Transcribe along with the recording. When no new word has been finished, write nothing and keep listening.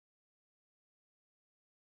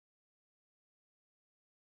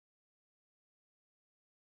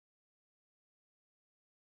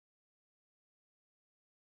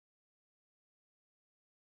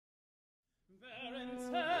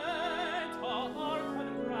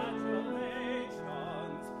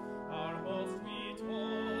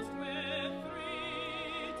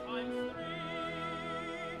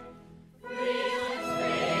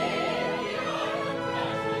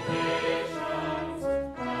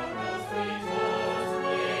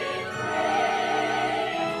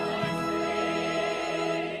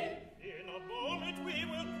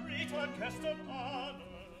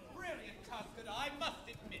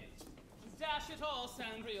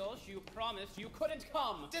You couldn't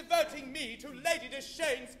come. Diverting me to Lady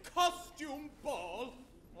Deschaines' costume ball.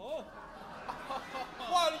 Oh.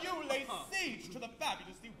 While you lay siege to the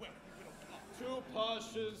fabulously wealthy little club. 2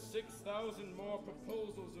 pashas, 6,000 more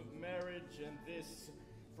proposals of marriage, and this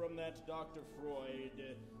from that Dr. Freud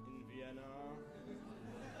in Vienna.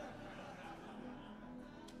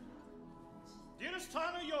 Dearest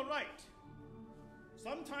Tana, you're right.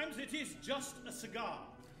 Sometimes it is just a cigar.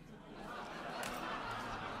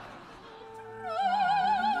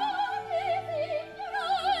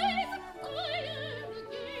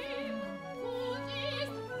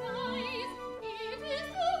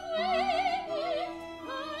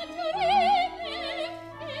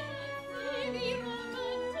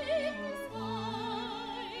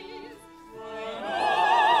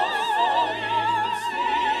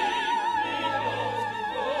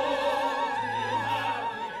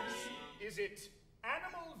 Is it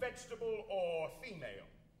animal, vegetable, or female?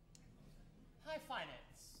 High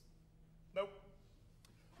finance. No.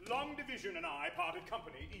 Long Division and I parted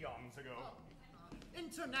company eons ago. Oh.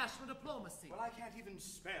 International diplomacy. Well, I can't even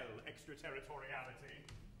spell extraterritoriality.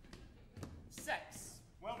 Sex.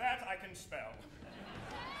 Well, that I can spell.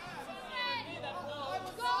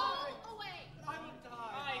 Go away. I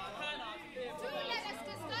cannot live. Do let us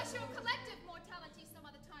discuss your collective mortality some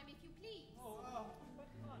other time, if you please. Oh,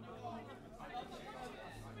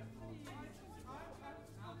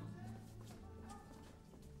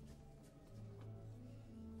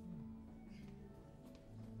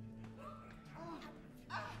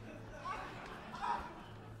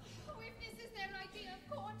 if this is their idea of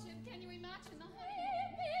courtship, can you imagine the honey?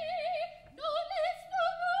 No less, no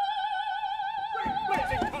more.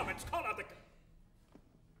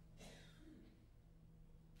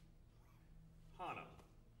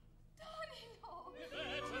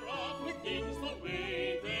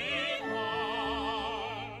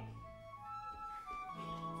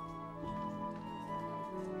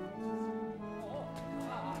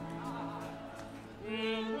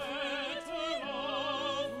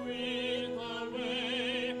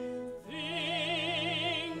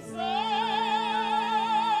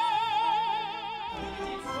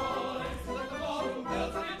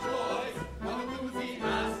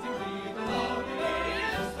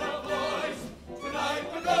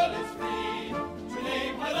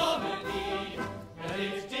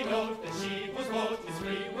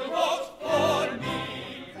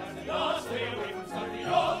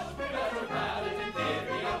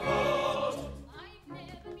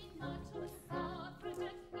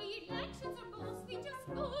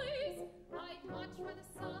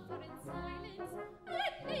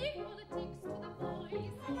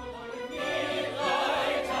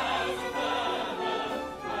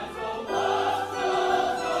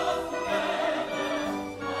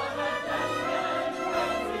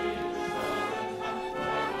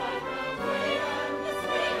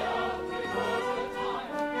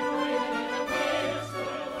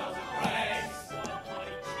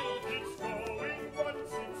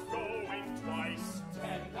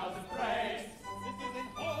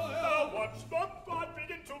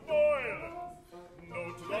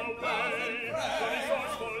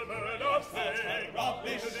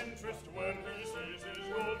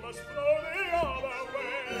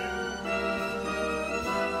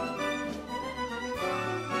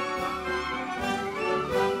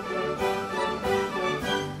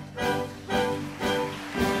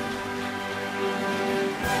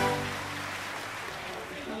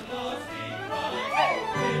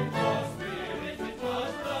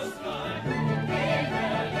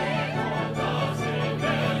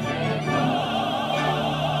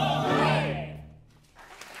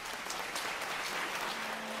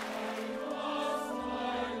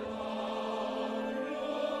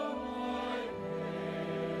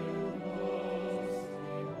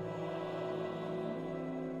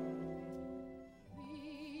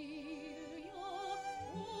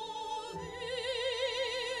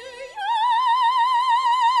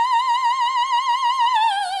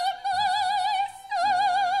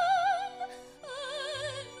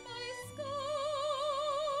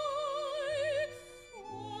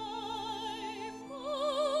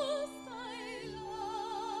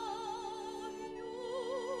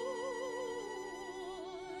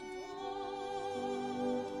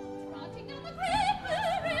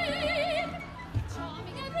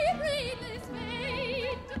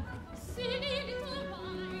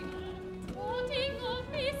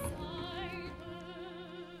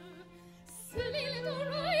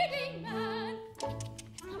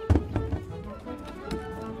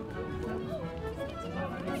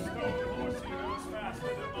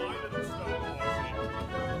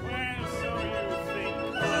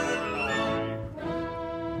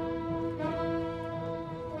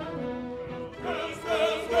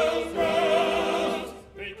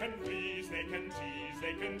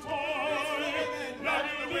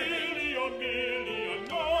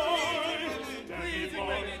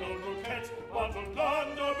 little coquette, bottle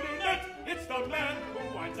blonde or brunette, it's the man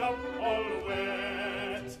who winds up all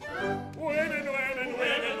wet. Women, women,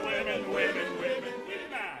 women, women, women, women.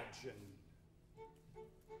 Imagine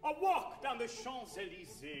a walk down the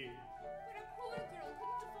Champs-Élysées. But a poor girl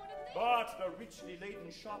couldn't afford a thing. But the richly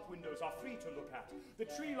laden shop windows are free to look at. The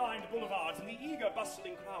tree-lined boulevards and the eager,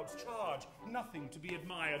 bustling crowds charge nothing to be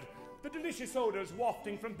admired. The delicious odors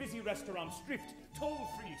wafting from busy restaurants drift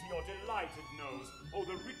toll-free to your delighted nose. Oh,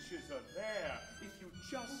 the riches are there if you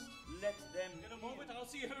just let them In a moment, I'll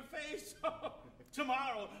see her face.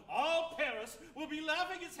 Tomorrow, all Paris will be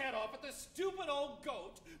laughing its head off at the stupid old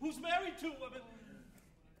goat who's married to women.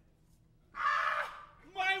 Ah!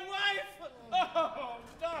 My wife! Oh,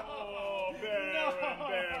 no! Oh, Baron,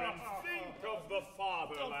 Baron, think of the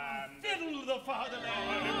fatherland. Fiddle the fatherland!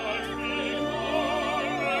 I must be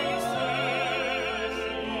always sad.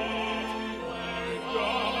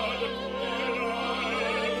 God,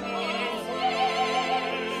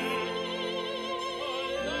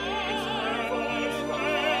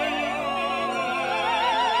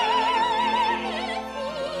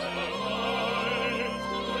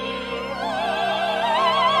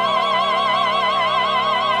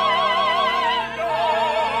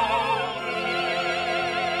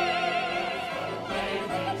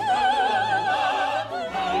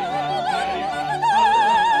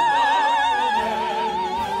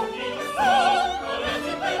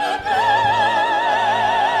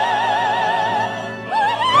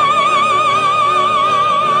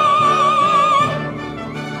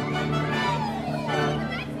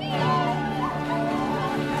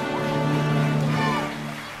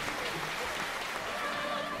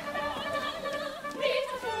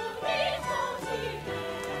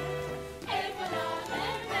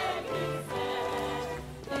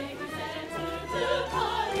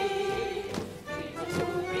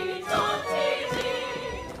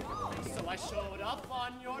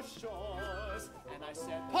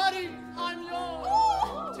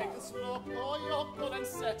 when I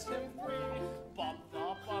set him free. Bop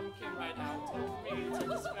the pumpkin right out of me. To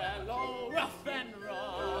this fellow rough and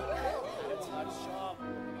raw. And a touch of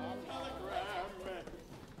telegram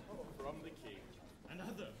from the king.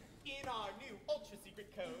 Another. In our new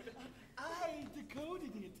ultra-secret code, I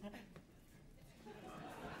decoded it.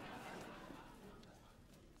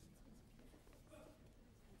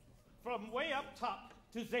 From way up top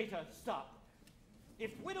to Zeta, stop.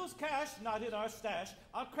 If Widow's cash not in our stash,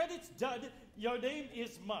 our credit's dud, your name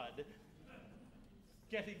is mud.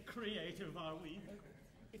 Getting creative, are we?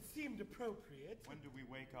 It seemed appropriate. When do we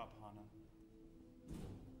wake up, Hannah?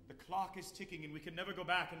 The clock is ticking and we can never go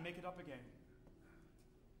back and make it up again.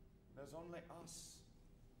 There's only us,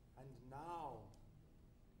 and now,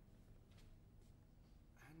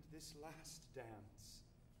 and this last dance.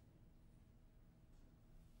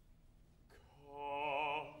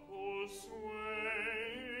 Couple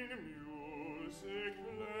swaying, music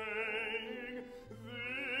playing,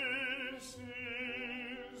 this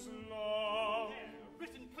is love.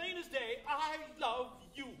 Written plain as day, I love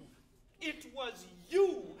you. It was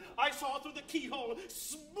you I saw through the keyhole,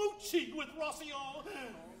 smooching with Rossillon.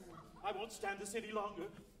 I won't stand this any longer.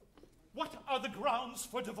 What are the grounds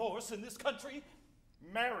for divorce in this country?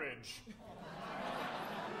 Marriage.